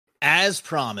As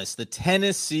promised, the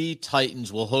Tennessee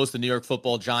Titans will host the New York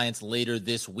Football Giants later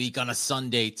this week on a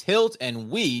Sunday tilt,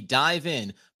 and we dive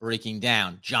in breaking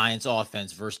down Giants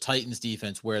offense versus Titans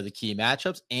defense, where the key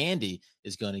matchups. Andy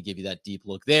is going to give you that deep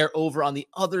look there. Over on the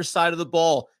other side of the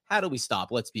ball, how do we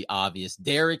stop? Let's be obvious.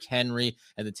 Derrick Henry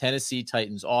and the Tennessee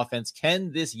Titans offense.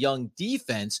 Can this young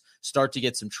defense start to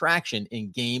get some traction in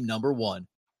game number one?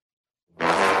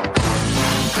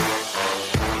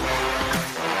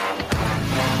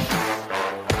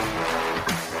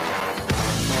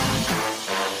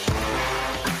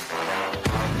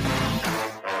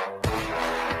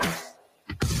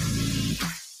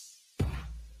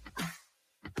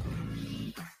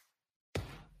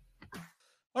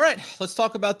 All right, let's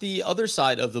talk about the other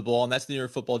side of the ball, and that's the New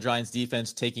York Football Giants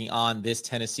defense taking on this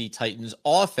Tennessee Titans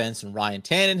offense. And Ryan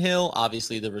Tannehill,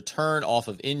 obviously the return off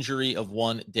of injury of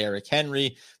one Derrick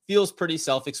Henry, feels pretty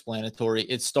self-explanatory.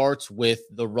 It starts with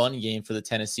the run game for the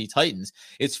Tennessee Titans.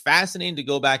 It's fascinating to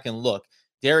go back and look.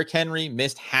 Derrick Henry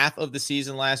missed half of the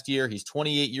season last year. He's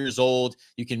 28 years old.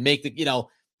 You can make the,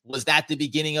 was that the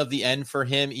beginning of the end for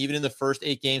him? Even in the first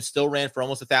 8 games, still ran for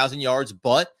almost 1,000 yards,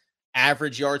 but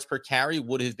average yards per carry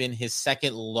would have been his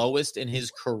second lowest in his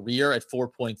career at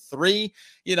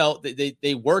 4.3.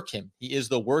 They work him. He is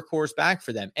the workhorse back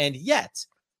for them. And yet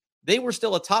they were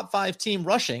still a top 5 team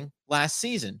rushing last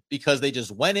season because they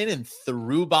just went in and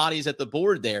threw bodies at the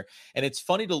board there. And it's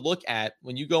funny to look at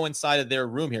when you go inside of their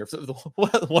room here.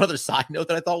 One other side note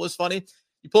that I thought was funny.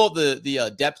 You pull up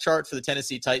the depth chart for the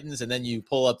Tennessee Titans, and then you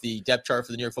pull up the depth chart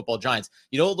for the New York Football Giants.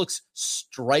 It looks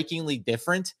strikingly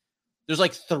different. There's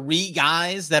like 3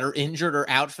 guys that are injured or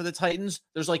out for the Titans.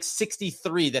 There's like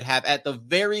 63 that have at the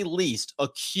very least a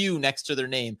Q next to their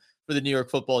name for the New York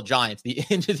Football Giants. The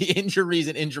injuries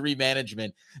and injury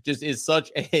management just is such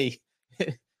a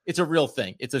it's a real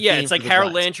thing. It's like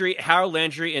Harold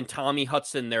Landry and Tommy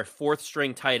Hudson, their 4th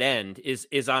string tight end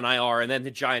is on IR. And then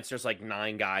the Giants, there's like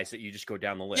 9 guys that you just go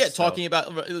down the list. Yeah, talking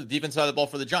about the defense side of the ball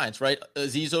for the Giants, right?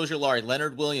 Azeez Ojulari,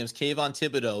 Leonard Williams, Kayvon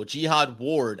Thibodeau, Jihad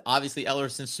Ward, obviously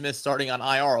Ellerson Smith starting on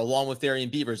IR, along with Darian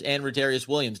Beavers and Rodarius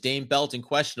Williams, Dane Belton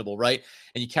questionable, right?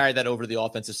 And you carry that over to the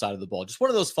offensive side of the ball. Just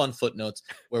one of those fun footnotes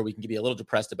where we can be a little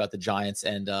depressed about the Giants.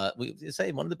 And we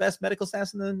say one of the best medical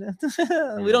staffs in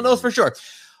the we don't know for sure.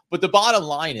 But the bottom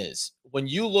line is, when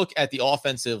you look at the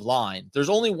offensive line, there's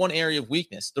only one area of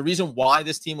weakness. The reason why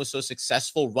this team was so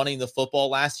successful running the football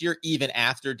last year, even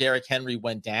after Derrick Henry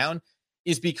went down,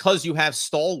 is because you have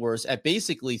stalwarts at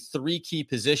basically 3 key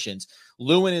positions.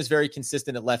 Lewin is very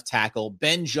consistent at left tackle.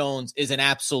 Ben Jones is an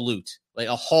absolute, like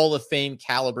a Hall of Fame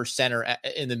caliber center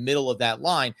in the middle of that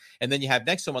line. And then you have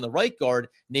next to him on the right guard,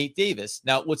 Nate Davis.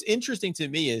 Now, what's interesting to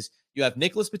me is you have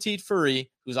Nicholas Petit-Frere,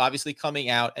 who's obviously coming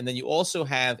out, and then you also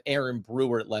have Aaron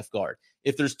Brewer at left guard.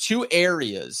 If there's 2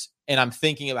 areas, and I'm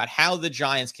thinking about how the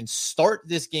Giants can start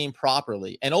this game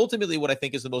properly, and ultimately what I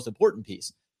think is the most important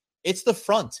piece, it's the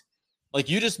front. Like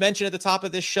you just mentioned at the top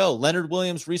of this show, Leonard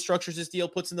Williams restructures his deal,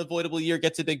 puts in the voidable year,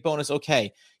 gets a big bonus.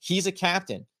 Okay, he's a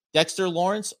captain. Dexter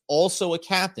Lawrence, also a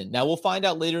captain. Now, we'll find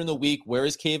out later in the week, where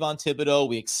is Kayvon Thibodeau?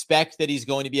 We expect that he's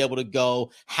going to be able to go.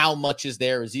 How much is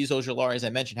there? Azeez Ojulari, as I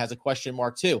mentioned, has a question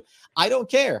mark too. I don't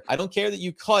care. I don't care that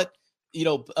you cut,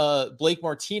 Blake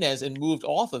Martinez and moved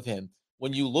off of him.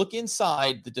 When you look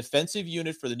inside the defensive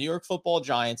unit for the New York Football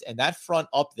Giants and that front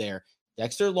up there,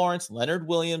 Dexter Lawrence, Leonard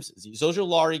Williams, Azeez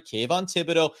Ojulari, Kayvon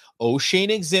Thibodeau,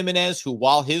 Oshane Ximines, who,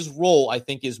 while his role I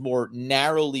think is more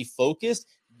narrowly focused,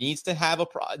 needs to have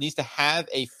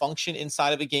a function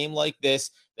inside of a game like this.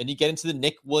 Then you get into the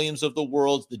Nick Williams of the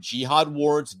world, the Jihad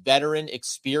Wards, veteran,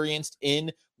 experienced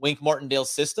in Wink Martindale's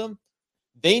system.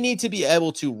 They need to be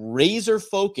able to razor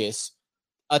focus,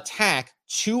 attack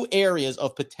 2 areas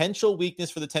of potential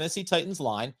weakness for the Tennessee Titans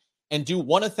line and do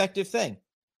one effective thing: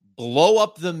 blow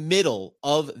up the middle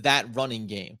of that running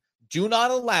game. Do not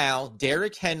allow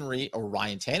Derrick Henry or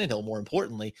Ryan Tannehill, more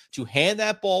importantly, to hand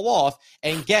that ball off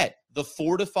and get the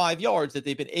 4 to 5 yards that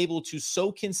they've been able to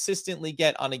so consistently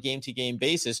get on a game-to-game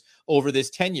basis over this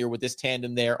tenure with this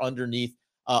tandem there underneath,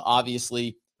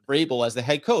 obviously, Vrabel as the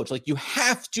head coach. Like, you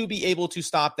have to be able to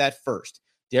stop that first.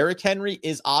 Derrick Henry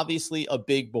is obviously a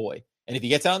big boy. And if he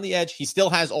gets out on the edge, he still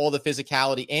has all the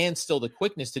physicality and still the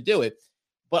quickness to do it.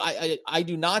 But I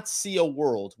do not see a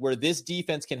world where this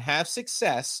defense can have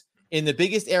success in the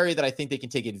biggest area that I think they can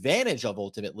take advantage of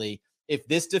ultimately if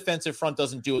this defensive front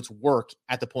doesn't do its work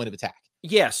at the point of attack.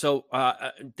 Yeah, so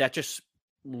that just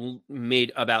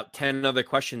made about 10 other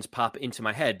questions pop into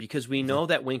my head, because we know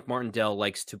that Wink Martindale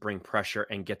likes to bring pressure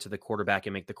and get to the quarterback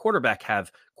and make the quarterback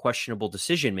have questionable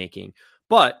decision-making.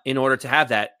 But in order to have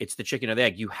that, it's the chicken or the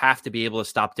egg. You have to be able to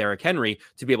stop Derrick Henry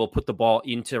to be able to put the ball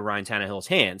into Ryan Tannehill's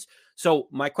hands. So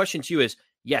my question to you is,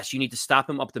 yes, you need to stop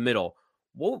him up the middle.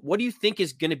 What do you think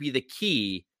is going to be the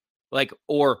key,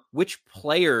 or which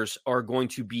players are going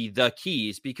to be the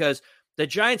keys? Because the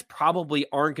Giants probably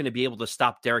aren't going to be able to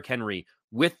stop Derrick Henry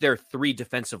with their 3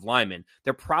 defensive linemen.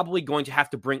 They're probably going to have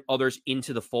to bring others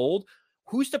into the fold.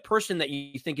 Who's the person that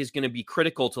you think is going to be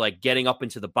critical to getting up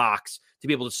into the box to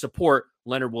be able to support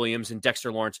Leonard Williams and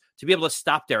Dexter Lawrence to be able to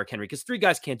stop Derrick Henry? Because 3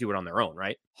 guys can't do it on their own,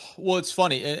 right? Well, it's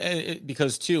funny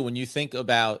because too, when you think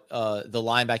about the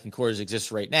linebacking core as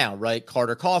exists right now, right?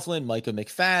 Carter Coughlin, Micah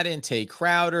McFadden, Tay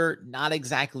Crowder, not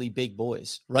exactly big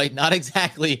boys, right? Not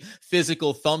exactly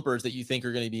physical thumpers that you think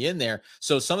are going to be in there.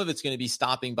 So some of it's going to be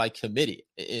stopping by committee,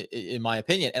 in my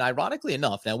opinion. And ironically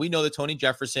enough, now we know that Tony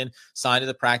Jefferson signed to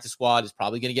the practice squad, is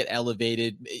probably going to get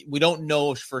elevated. We don't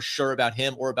know for sure about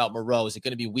him or about Moreau. Is it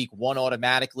going to be week 1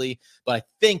 automatically? But I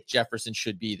think Jefferson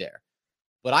should be there.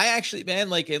 But I actually, man,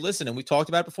 hey, listen, and we talked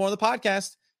about it before on the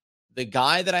podcast. The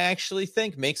guy that I actually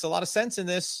think makes a lot of sense in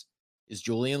this is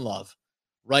Julian Love,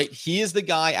 right? He is the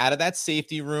guy out of that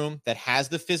safety room that has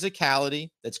the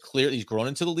physicality, that's clear. He's grown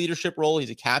into the leadership role.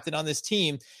 He's a captain on this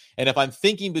team. And if I'm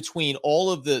thinking between all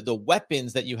of the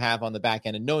weapons that you have on the back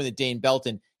end and knowing that Dane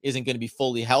Belton isn't going to be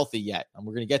fully healthy yet, and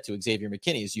we're going to get to Xavier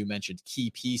McKinney, as you mentioned,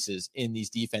 key pieces in these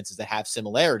defenses that have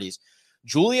similarities.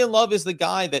 Julian Love is the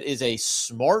guy that is a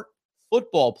smart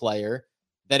football player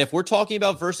that, if we're talking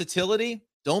about versatility,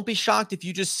 don't be shocked if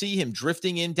you just see him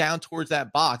drifting in down towards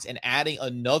that box and adding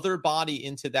another body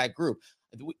into that group.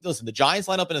 Listen, the Giants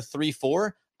line up in a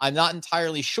 3-4. I'm not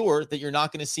entirely sure that you're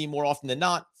not going to see more often than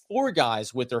not 4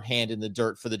 guys with their hand in the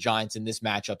dirt for the Giants in this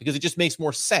matchup, because it just makes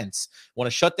more sense. Want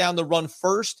to shut down the run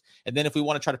first, and then if we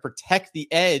want to try to protect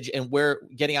the edge and we're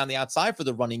getting on the outside for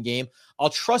the running game, I'll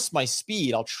trust my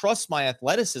speed. I'll trust my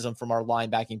athleticism from our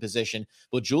linebacking position.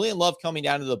 But Julian Love coming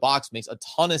down to the box makes a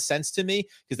ton of sense to me,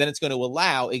 because then it's going to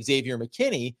allow Xavier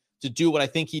McKinney to do what I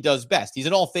think he does best. He's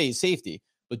an all-phase safety,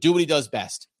 but do what he does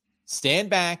best. Stand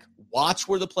back, watch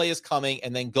where the play is coming,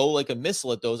 and then go like a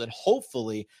missile at those, and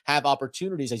hopefully have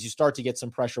opportunities as you start to get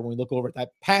some pressure when we look over at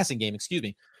that passing game,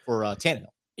 for Tannehill.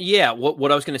 Yeah,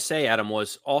 what I was going to say, Adam,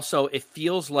 was also it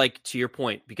feels like, to your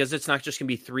point, because it's not just going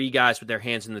to be 3 guys with their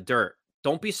hands in the dirt.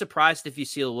 Don't be surprised if you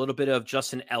see a little bit of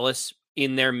Justin Ellis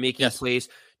in there making plays.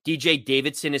 DJ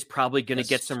Davidson is probably going to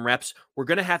get some reps. We're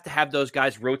going to have those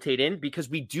guys rotate in, because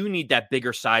we do need that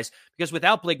bigger size, because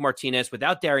without Blake Martinez,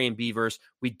 without Darian Beavers,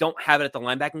 we don't have it at the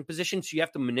linebacking position. So you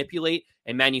have to manipulate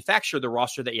and manufacture the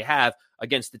roster that you have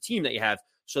against the team that you have.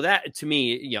 So that, to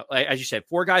me, as you said,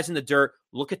 4 guys in the dirt,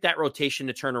 look at that rotation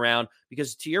to turn around,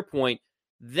 because to your point,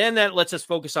 then that lets us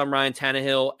focus on Ryan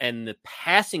Tannehill and the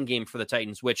passing game for the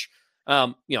Titans, which,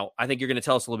 I think you're going to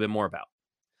tell us a little bit more about.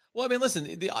 Well, I mean, listen,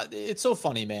 it's so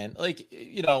funny, man.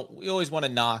 We always want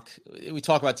to knock. We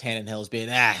talk about Tannehill as being,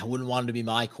 I wouldn't want him to be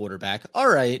my quarterback. All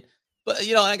right. But,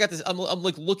 I got this. I'm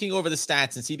looking over the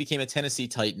stats since he became a Tennessee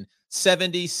Titan.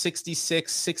 70,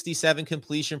 66, 67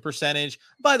 completion percentage.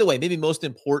 By the way, maybe most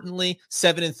importantly,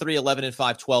 7-3,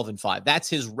 11-5, 12-5. That's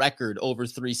his record over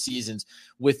 3 seasons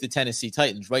with the Tennessee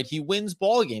Titans, right? He wins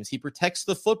ball games. He protects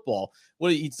the football.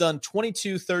 He's done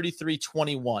 22, 33,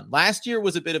 21. Last year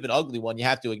was a bit of an ugly one, you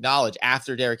have to acknowledge,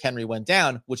 after Derrick Henry went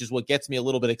down, which is what gets me a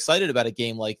little bit excited about a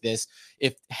game like this.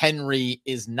 If Henry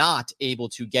is not able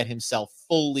to get himself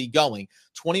fully going,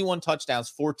 21 touchdowns,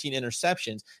 14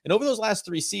 interceptions. And over those last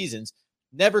 3 seasons,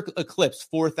 never eclipsed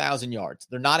 4,000 yards.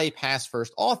 They're not a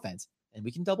pass-first offense. And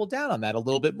we can double down on that a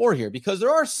little bit more here, because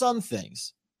there are some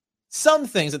things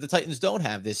that the Titans don't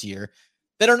have this year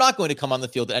that are not going to come on the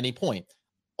field at any point.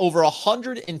 Over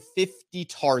 150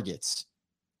 targets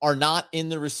are not in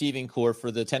the receiving core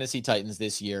for the Tennessee Titans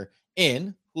this year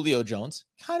in Julio Jones,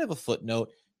 kind of a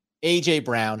footnote, A.J.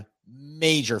 Brown,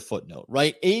 major footnote,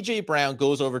 right? A.J. Brown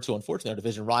goes over to, unfortunately, our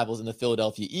division rivals in the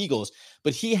Philadelphia Eagles,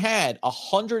 but he had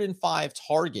 105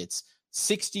 targets,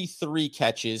 63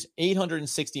 catches,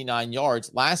 869 yards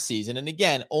last season, and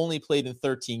again, only played in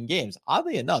 13 games.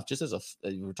 Oddly enough, just as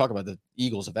we're talking about the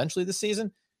Eagles eventually this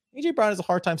season, A.J. Brown has a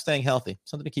hard time staying healthy,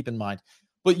 something to keep in mind.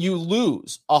 But you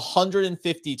lose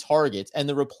 150 targets, and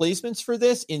the replacements for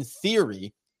this, in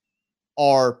theory,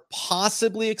 are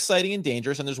possibly exciting and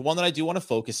dangerous, and there's one that I do want to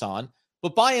focus on.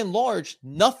 But by and large,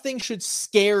 nothing should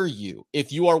scare you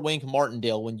if you are Wink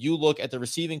Martindale when you look at the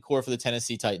receiving core for the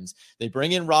Tennessee Titans. They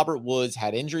bring in Robert Woods,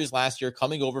 had injuries last year,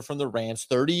 coming over from the Rams,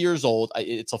 30 years old.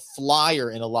 It's a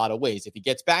flyer in a lot of ways. If he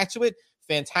gets back to it,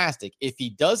 fantastic. If he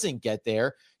doesn't get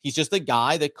there, he's just a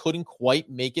guy that couldn't quite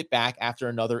make it back after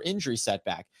another injury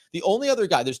setback. The only other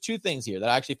guy, there's 2 things here that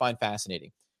I actually find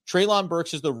fascinating. Treylon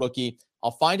Burks is the rookie.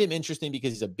 I'll find him interesting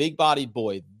because he's a big-bodied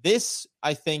boy. This,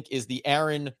 I think, is the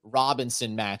Aaron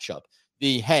Robinson matchup.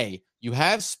 Hey, you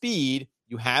have speed,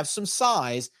 you have some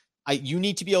size. You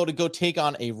need to be able to go take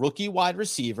on a rookie wide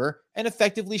receiver and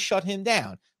effectively shut him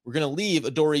down. We're going to leave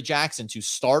Adoree Jackson to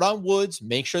start on Woods,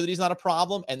 make sure that he's not a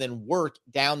problem, and then work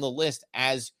down the list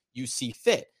as you see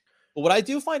fit. But what I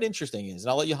do find interesting is,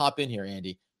 and I'll let you hop in here,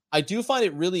 Andy, I do find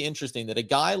it really interesting that a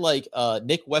guy like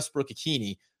Nick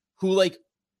Westbrook-Ikhine, who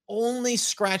only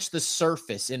scratched the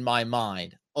surface in my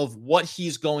mind of what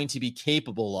he's going to be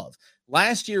capable of.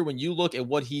 Last year, when you look at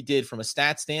what he did from a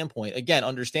stat standpoint, again,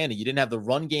 understanding you didn't have the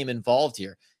run game involved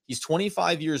here. He's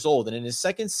 25 years old, and in his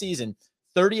second season,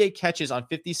 38 catches on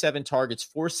 57 targets,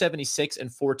 476,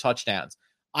 and 4 touchdowns.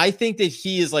 I think that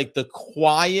he is the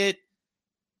quiet,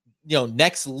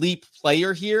 next leap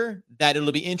player here, that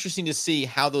it'll be interesting to see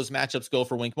how those matchups go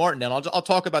for Wink Martin. And I'll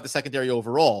talk about the secondary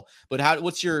overall, but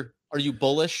are you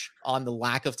bullish on the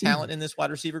lack of talent in this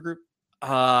wide receiver group?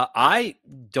 I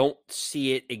don't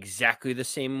see it exactly the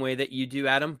same way that you do,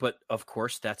 Adam, but of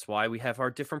course that's why we have our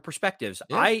different perspectives.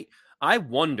 Yeah. I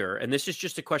wonder, and this is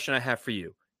just a question I have for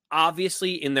you.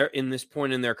 Obviously, in this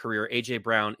point in their career, AJ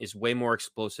Brown is way more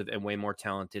explosive and way more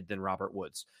talented than Robert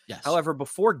Woods. Yes. However,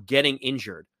 before getting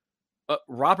injured,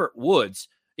 Robert Woods,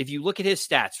 if you look at his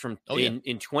stats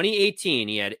in 2018,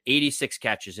 he had 86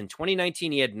 catches. In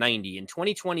 2019, he had 90. In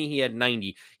 2020, he had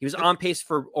 90. He was on pace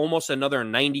for almost another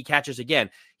 90 catches again.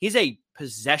 He's a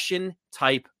possession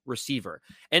type receiver.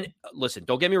 And listen,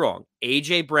 don't get me wrong.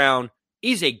 AJ Brown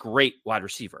is a great wide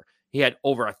receiver. He had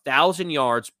over 1,000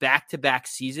 yards back-to-back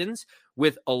seasons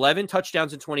with 11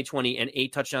 touchdowns in 2020 and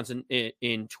 8 touchdowns in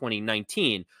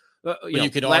 2019. You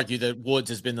could argue that Woods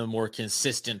has been the more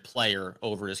consistent player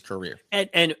over his career.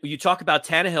 And you talk about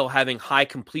Tannehill having high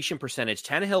completion percentage.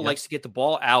 Tannehill likes to get the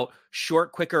ball out.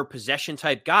 Short, quicker,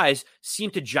 possession-type guys seem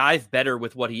to jive better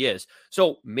with what he is.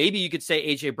 So maybe you could say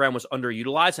A.J. Brown was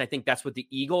underutilized. And I think that's what the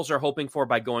Eagles are hoping for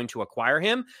by going to acquire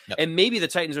him. Yep. And maybe the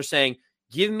Titans are saying,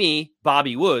 give me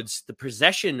Bobby Woods, the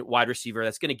possession wide receiver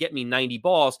that's going to get me 90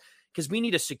 balls, because we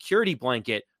need a security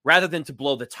blanket rather than to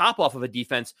blow the top off of a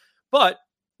defense. But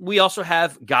we also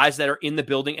have guys that are in the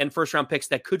building and first-round picks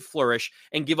that could flourish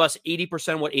and give us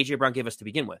 80% of what A.J. Brown gave us to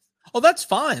begin with. Oh, that's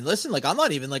fine. Listen, I'm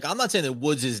not saying that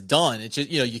Woods is done. It's just,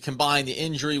 you combine the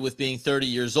injury with being 30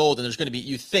 years old, and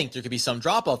you think there could be some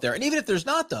drop-off there. And even if there's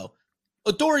not, though,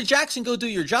 Adoree Jackson, go do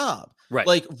your job.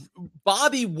 Right.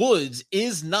 Bobby Woods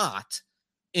is not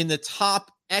in the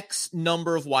top X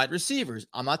number of wide receivers.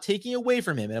 I'm not taking away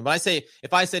from him. And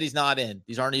if I said he's not in,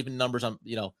 these aren't even numbers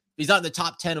he's not in the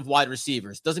top 10 of wide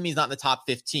receivers. Doesn't mean he's not in the top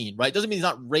 15, right? Doesn't mean he's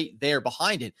not right there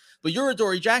behind it. But you're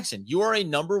Adoree Jackson. You are a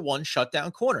number one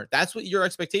shutdown corner. That's what your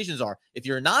expectations are. If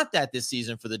you're not that this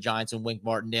season for the Giants and Wink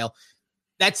Martindale,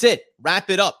 that's it. Wrap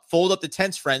it up. Fold up the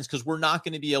tents, friends, because we're not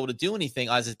going to be able to do anything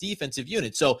as a defensive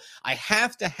unit. So I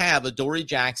have to have Adoree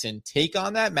Jackson take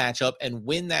on that matchup and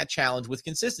win that challenge with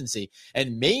consistency.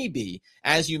 And maybe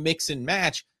as you mix and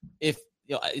match, if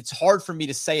it's hard for me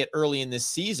to say it early in this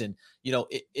season,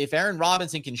 if Aaron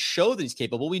Robinson can show that he's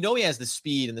capable, we know he has the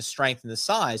speed and the strength and the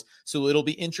size. So it'll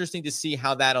be interesting to see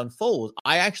how that unfolds.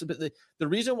 But the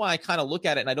reason why I kind of look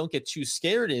at it and I don't get too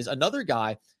scared is another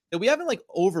guy that we haven't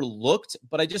overlooked,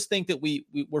 but I just think that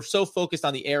we're so focused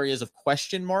on the areas of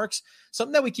question marks.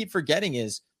 Something that we keep forgetting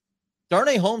is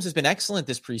Darnay Holmes has been excellent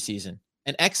this preseason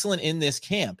and excellent in this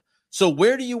camp. So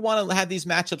where do you want to have these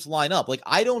matchups line up?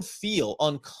 I don't feel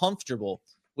uncomfortable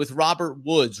with Robert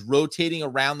Woods rotating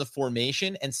around the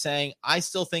formation and saying, I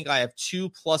still think I have 2+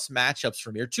 matchups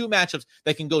from here, 2 matchups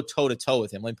that can go toe-to-toe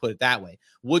with him. Let me put it that way.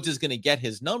 Woods is going to get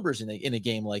his numbers in a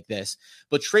game like this.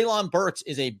 But Treylon Burks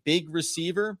is a big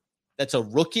receiver that's a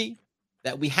rookie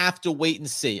that we have to wait and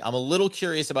see. I'm a little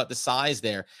curious about the size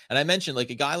there. And I mentioned a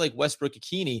guy like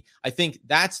Westbrook-Ikhine, I think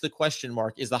that's the question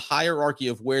mark, is the hierarchy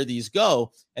of where these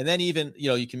go. And then even,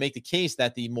 you can make the case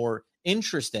that the more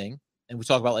interesting, and we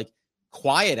talk about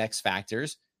quiet X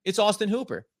factors, it's Austin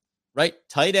Hooper, right?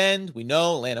 Tight end, we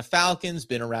know Atlanta Falcons,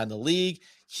 been around the league.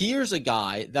 Here's a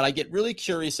guy that I get really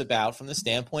curious about from the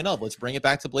standpoint of, let's bring it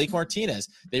back to Blake Martinez.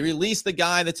 They released the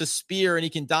guy that's a spear and he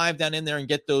can dive down in there and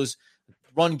get those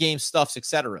run game stuffs,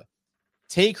 etc.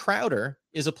 Tay Crowder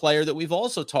is a player that we've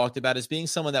also talked about as being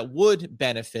someone that would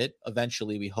benefit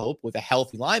eventually, we hope, with a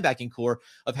healthy linebacking core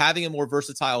of having a more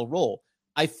versatile role.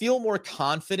 I feel more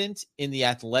confident in the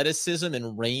athleticism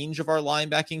and range of our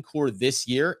linebacking core this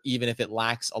year, even if it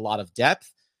lacks a lot of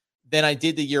depth, than I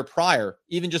did the year prior,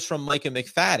 even just from Micah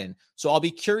McFadden. So I'll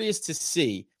be curious to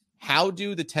see, how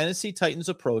do the Tennessee Titans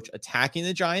approach attacking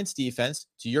the Giants defense?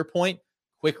 To your point,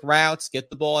 quick routes, get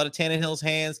the ball out of Tannehill's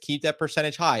hands, keep that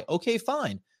percentage high. Okay,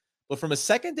 fine. But from a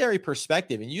secondary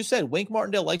perspective, and you said Wink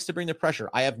Martindale likes to bring the pressure.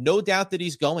 I have no doubt that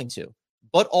he's going to.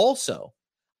 But also,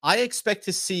 I expect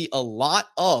to see a lot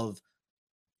of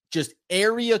just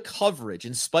area coverage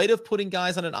in spite of putting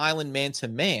guys on an island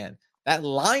man-to-man. That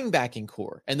linebacking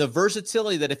core and the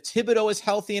versatility that if Thibodeaux is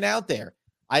healthy and out there,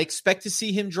 I expect to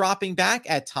see him dropping back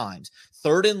at times.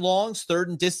 Third and longs, third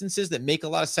and distances that make a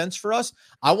lot of sense for us.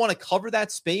 I want to cover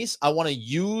that space. I want to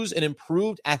use an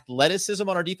improved athleticism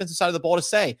on our defensive side of the ball to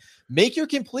say, make your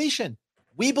completion.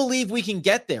 We believe we can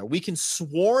get there. We can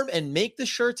swarm and make the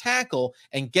sure tackle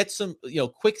and get some,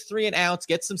 quick 3 and outs,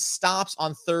 get some stops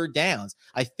on third downs.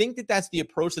 I think that that's the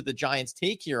approach that the Giants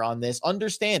take here on this,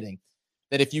 understanding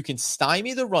that if you can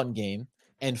stymie the run game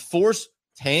and force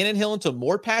Tannehill into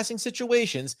more passing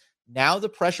situations, now the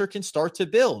pressure can start to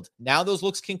build. Now those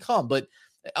looks can come. But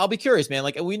I'll be curious, man.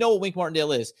 Like, we know what Wink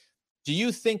Martindale is. Do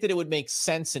you think that it would make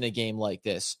sense in a game like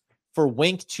this for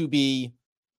Wink to be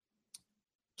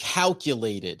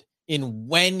calculated in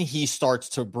when he starts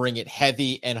to bring it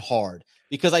heavy and hard?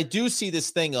 Because I do see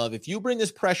this thing of, if you bring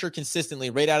this pressure consistently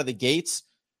right out of the gates,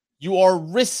 you are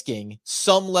risking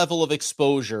some level of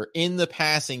exposure in the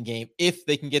passing game if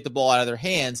they can get the ball out of their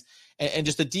hands, and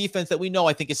just a defense that we know,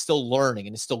 I think, is still learning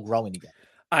and is still growing again.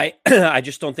 I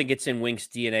just don't think it's in Wink's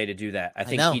DNA to do that. I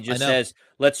think he just says,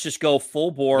 let's just go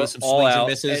full bore, some all swings out. And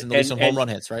misses, and there'll be some home run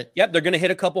hits, right? Yep, they're going to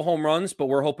hit a couple home runs, but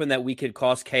we're hoping that we could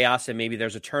cause chaos and maybe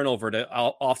there's a turnover to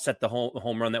offset the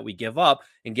home run that we give up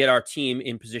and get our team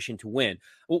in position to win.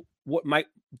 Well,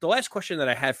 the last question that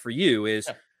I have for you is,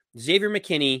 Xavier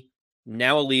McKinney,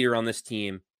 now a leader on this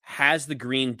team, has the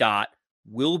green dot,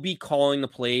 will be calling the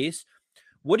plays.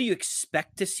 What do you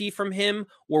expect to see from him?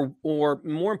 Or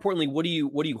more importantly, what are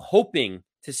you hoping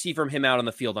to see from him out on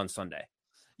the field on Sunday?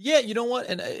 Yeah, you know what?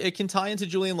 And it can tie into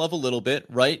Julian Love a little bit,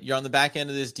 right? You're on the back end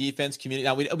of this defense community.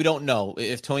 Now, we don't know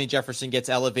if Tony Jefferson gets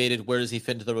elevated, where does he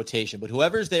fit into the rotation? But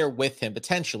whoever's there with him,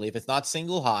 potentially, if it's not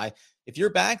single high, if you're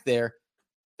back there,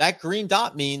 that green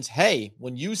dot means, hey,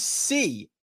 when you see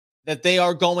that they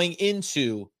are going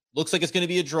into, looks like it's going to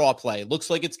be a draw play, looks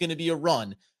like it's going to be a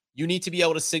run, you need to be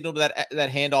able to signal to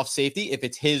that handoff safety if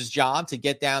it's his job to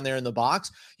get down there in the box.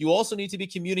 You also need to be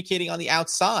communicating on the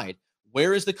outside.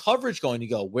 Where is the coverage going to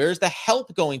go? Where's the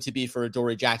help going to be for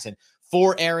Adoree Jackson,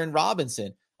 for Aaron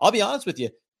Robinson? I'll be honest with you.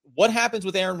 What happens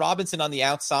with Aaron Robinson on the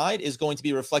outside is going to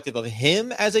be reflective of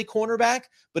him as a cornerback,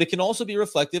 but it can also be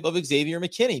reflective of Xavier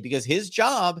McKinney, because his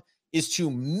job is to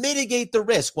mitigate the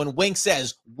risk. When Wink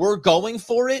says, we're going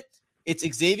for it, it's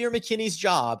Xavier McKinney's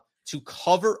job to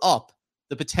cover up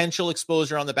the potential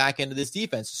exposure on the back end of this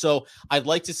defense. So I'd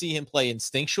like to see him play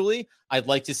instinctually. I'd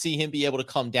like to see him be able to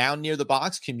come down near the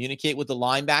box, communicate with the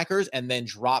linebackers, and then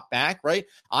drop back, right?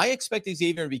 I expect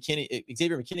Xavier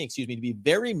McKinney, to be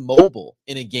very mobile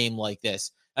in a game like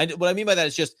this. And what I mean by that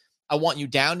is just, I want you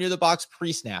down near the box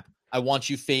pre-snap. I want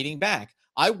you fading back.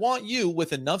 I want you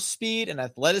with enough speed and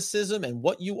athleticism and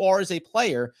what you are as a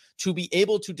player to be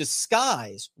able to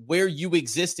disguise where you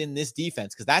exist in this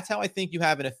defense, because that's how I think you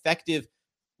have an effective.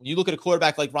 When you look at a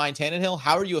quarterback like Ryan Tannehill,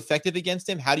 how are you effective against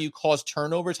him? How do you cause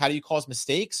turnovers? How do you cause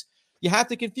mistakes? You have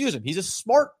to confuse him. He's a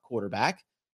smart quarterback,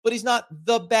 but he's not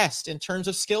the best in terms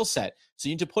of skill set. So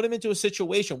you need to put him into a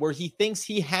situation where he thinks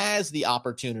he has the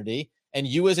opportunity, and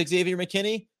you as Xavier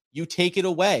McKinney, you take it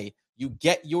away. You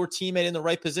get your teammate in the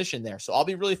right position there. So I'll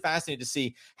be really fascinated to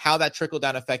see how that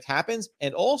trickle-down effect happens,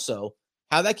 and also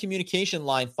how that communication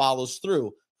line follows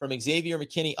through from Xavier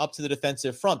McKinney up to the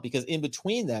defensive front, because in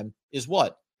between them is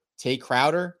what? Tay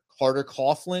Crowder, Carter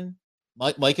Coughlin,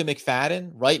 Micah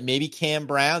McFadden, right? Maybe Cam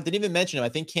Brown. Didn't even mention him. I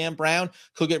think Cam Brown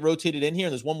could get rotated in here.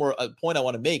 And there's one more point I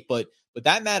want to make, but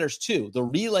that matters too. The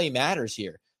relay matters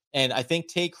here. And I think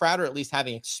Tay Crowder, at least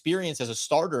having experience as a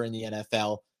starter in the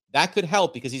NFL, that could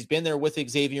help, because he's been there with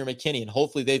Xavier McKinney, and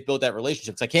hopefully they've built that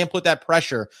relationship. So I can't put that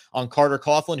pressure on Carter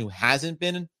Coughlin, who hasn't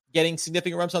been getting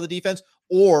significant reps on the defense,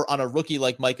 or on a rookie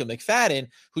like Micah McFadden,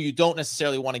 who you don't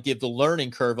necessarily want to give the learning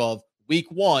curve of week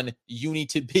one. You need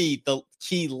to be the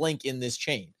key link in this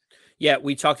chain. Yeah,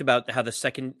 we talked about how the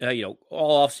second,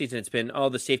 all offseason it's been,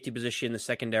 the safety position, the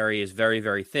secondary is very,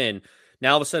 very thin.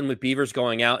 Now all of a sudden with Beavers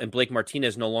going out and Blake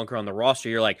Martinez no longer on the roster,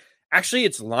 you're like, actually,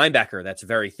 it's linebacker that's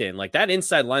very thin. Like, that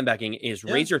inside linebacking is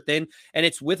razor thin, and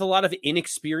it's with a lot of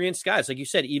inexperienced guys. Like you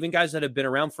said, even guys that have been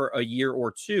around for a year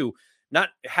or two,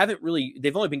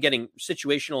 they've only been getting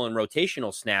situational and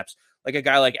rotational snaps, like a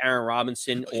guy like Aaron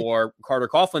Robinson or Carter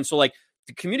Coughlin. So, like,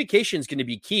 the communication is going to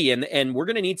be key, and we're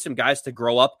going to need some guys to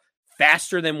grow up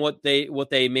faster than what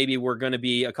they maybe were going to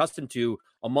be accustomed to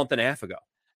a month and a half ago.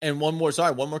 And one more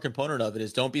component of it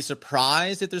is don't be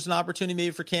surprised if there's an opportunity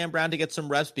maybe for Cam Brown to get some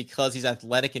reps because he's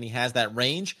athletic and he has that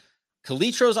range.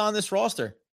 Calitro's on this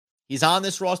roster. He's on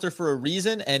this roster for a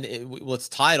reason, and it's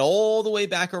tied all the way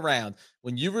back around.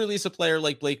 When you release a player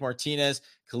like Blake Martinez,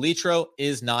 Calitro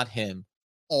is not him.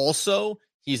 Also,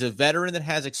 he's a veteran that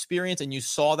has experience, and you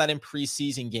saw that in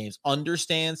preseason games.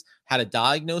 Understands how to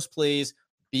diagnose plays,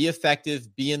 be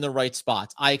effective, be in the right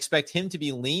spots. I expect him to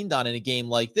be leaned on in a game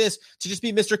like this to just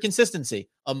be Mr. Consistency,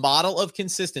 a model of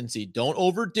consistency. Don't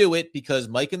overdo it because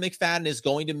Micah McFadden is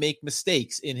going to make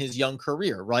mistakes in his young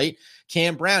career, right?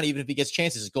 Cam Brown, even if he gets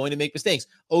chances, is going to make mistakes.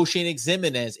 Oshane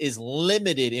Ximines is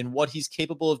limited in what he's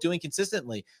capable of doing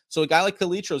consistently. So a guy like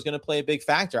Calitro is going to play a big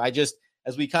factor.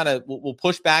 As we kind of will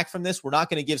push back from this, we're not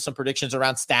going to give some predictions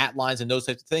around stat lines and those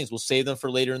types of things. We'll save them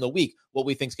for later in the week, what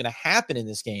we think is going to happen in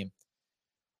this game.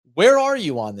 Where are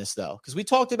you on this, though? Because we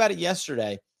talked about it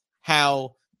yesterday,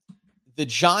 how the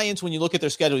Giants, when you look at their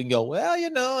schedule, you can go, well,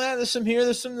 there's some here,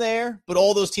 there's some there. But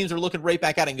all those teams are looking right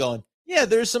back at it and going, yeah,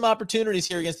 there's some opportunities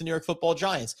here against the New York Football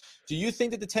Giants. Do you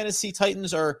think that the Tennessee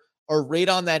Titans are right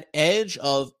on that edge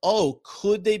of,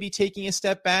 could they be taking a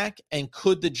step back? And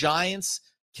could the Giants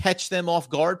catch them off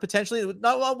guard potentially?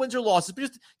 Not a lot of wins or losses, but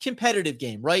just competitive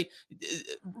game, right?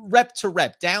 Rep to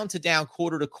rep, down to down,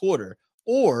 quarter to quarter.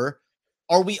 Or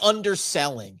are we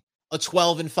underselling a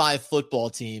 12-5 football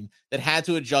team that had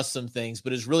to adjust some things,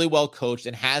 but is really well coached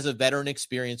and has a veteran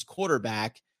experienced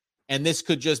quarterback? And this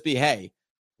could just be, hey,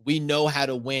 we know how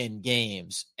to win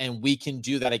games, and we can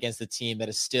do that against a team that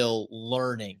is still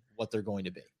learning what they're going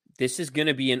to be. This is going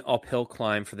to be an uphill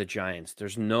climb for the Giants.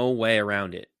 There's no way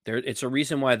around it. It's a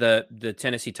reason why the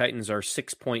Tennessee Titans are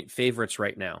 6-point favorites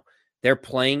right now. They're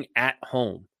playing at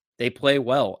home. They play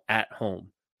well at home.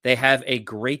 They have a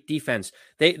great defense.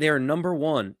 They are number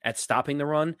one at stopping the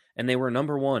run, and they were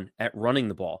number one at running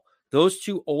the ball. Those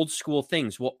two old school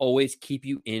things will always keep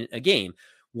you in a game.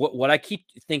 What I keep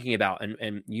thinking about,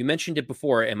 and you mentioned it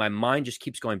before, and my mind just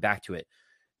keeps going back to it.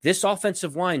 This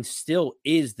offensive line still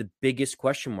is the biggest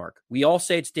question mark. We all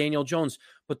say it's Daniel Jones,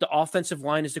 but the offensive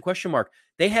line is the question mark.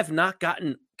 They have not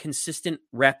gotten consistent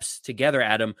reps together,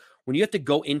 Adam. When you have to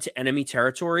go into enemy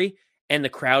territory and the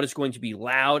crowd is going to be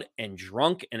loud and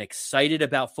drunk and excited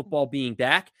about football being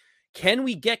back, can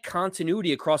we get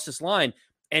continuity across this line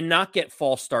and not get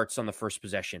false starts on the first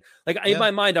possession? In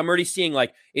my mind, I'm already seeing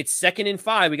it's 2nd and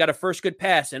 5. We got a first good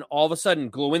pass, and all of a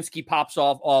sudden Glowinski pops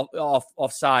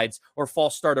off sides or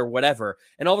false start or whatever,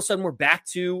 and all of a sudden we're back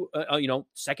to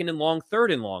 2nd and long,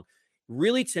 3rd and long.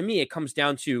 Really, to me, it comes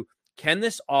down to, can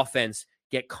this offense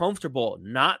get comfortable,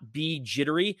 not be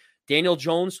jittery? Daniel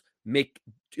Jones make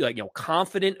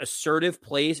confident, assertive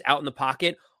plays out in the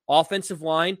pocket. Offensive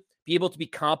line, be able to be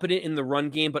competent in the run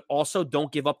game, but also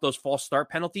don't give up those false start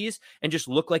penalties and just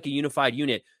look like a unified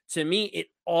unit. To me, it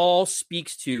all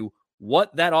speaks to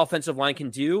what that offensive line can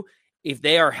do. If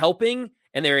they are helping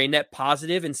and they're a net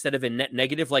positive instead of a net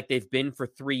negative like they've been for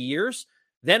 3 years,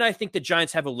 then I think the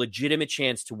Giants have a legitimate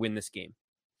chance to win this game.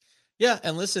 Yeah,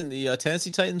 and listen, the Tennessee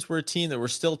Titans were a team that were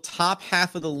still top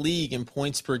half of the league in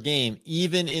points per game,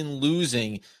 even in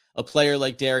losing a player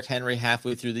like Derrick Henry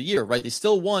halfway through the year, right? They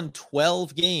still won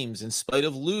 12 games in spite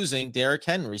of losing Derrick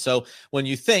Henry. So when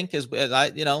you think, as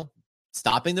I,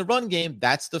 stopping the run game,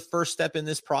 that's the first step in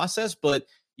this process, but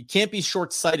you can't be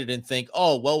short-sighted and think,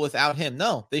 without him.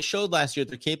 No, they showed last year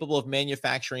they're capable of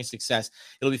manufacturing success.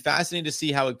 It'll be fascinating to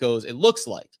see how it goes. It looks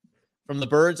like, from the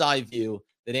bird's eye view,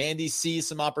 that Andy sees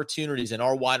some opportunities in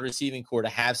our wide receiving core to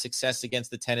have success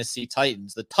against the Tennessee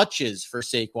Titans. The touches for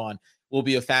Saquon will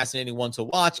be a fascinating one to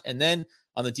watch. And then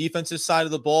on the defensive side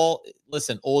of the ball,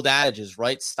 listen, old adages,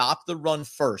 right? Stop the run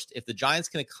first. If the Giants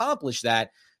can accomplish that,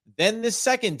 then this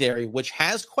secondary, which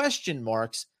has question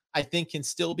marks, I think can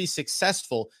still be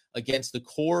successful against the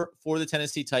core for the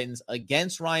Tennessee Titans,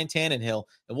 against Ryan Tannehill.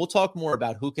 And we'll talk more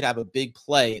about who could have a big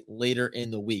play later in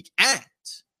the week. At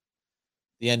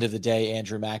the end of the day,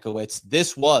 Andrew Makowitz,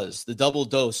 this was the double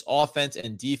dose offense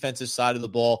and defensive side of the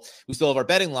ball. We still have our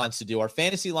betting lines to do, our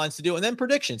fantasy lines to do, and then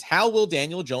predictions. How will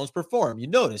Daniel Jones perform? You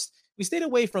noticed we stayed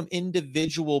away from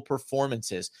individual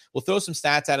performances. We'll throw some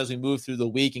stats out as we move through the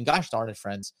week. And gosh darn it,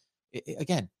 friends,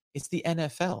 again, it's the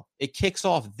NFL. It kicks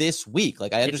off this week.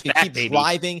 I just keep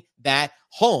driving that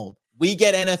home. We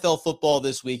get NFL football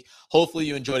this week. Hopefully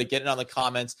you enjoyed it. Get it on the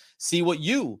comments. See what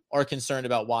you are concerned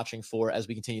about watching for as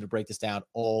we continue to break this down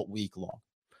all week long.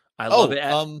 I love it.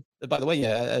 By the way,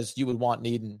 as you would want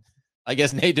Nate, and I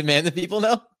guess Nate demand that people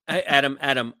know.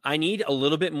 Adam, I need a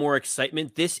little bit more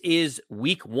excitement. This is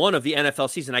week 1 of the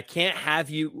NFL season. We can't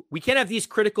have these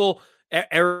critical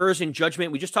errors in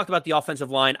judgment. We just talked about the offensive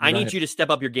line. I need you to step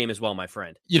up your game as well, my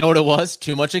friend. You know what it was?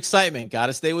 Too much excitement. Got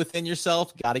to stay within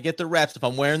yourself. Got to get the reps. If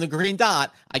I'm wearing the green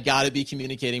dot, I got to be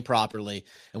communicating properly.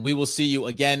 And we will see you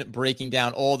again breaking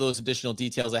down all those additional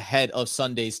details ahead of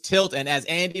Sunday's tilt. And as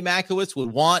Andy Makowitz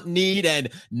would want, need, and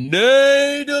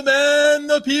demand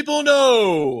the people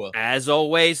know. As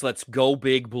always, let's go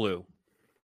Big Blue.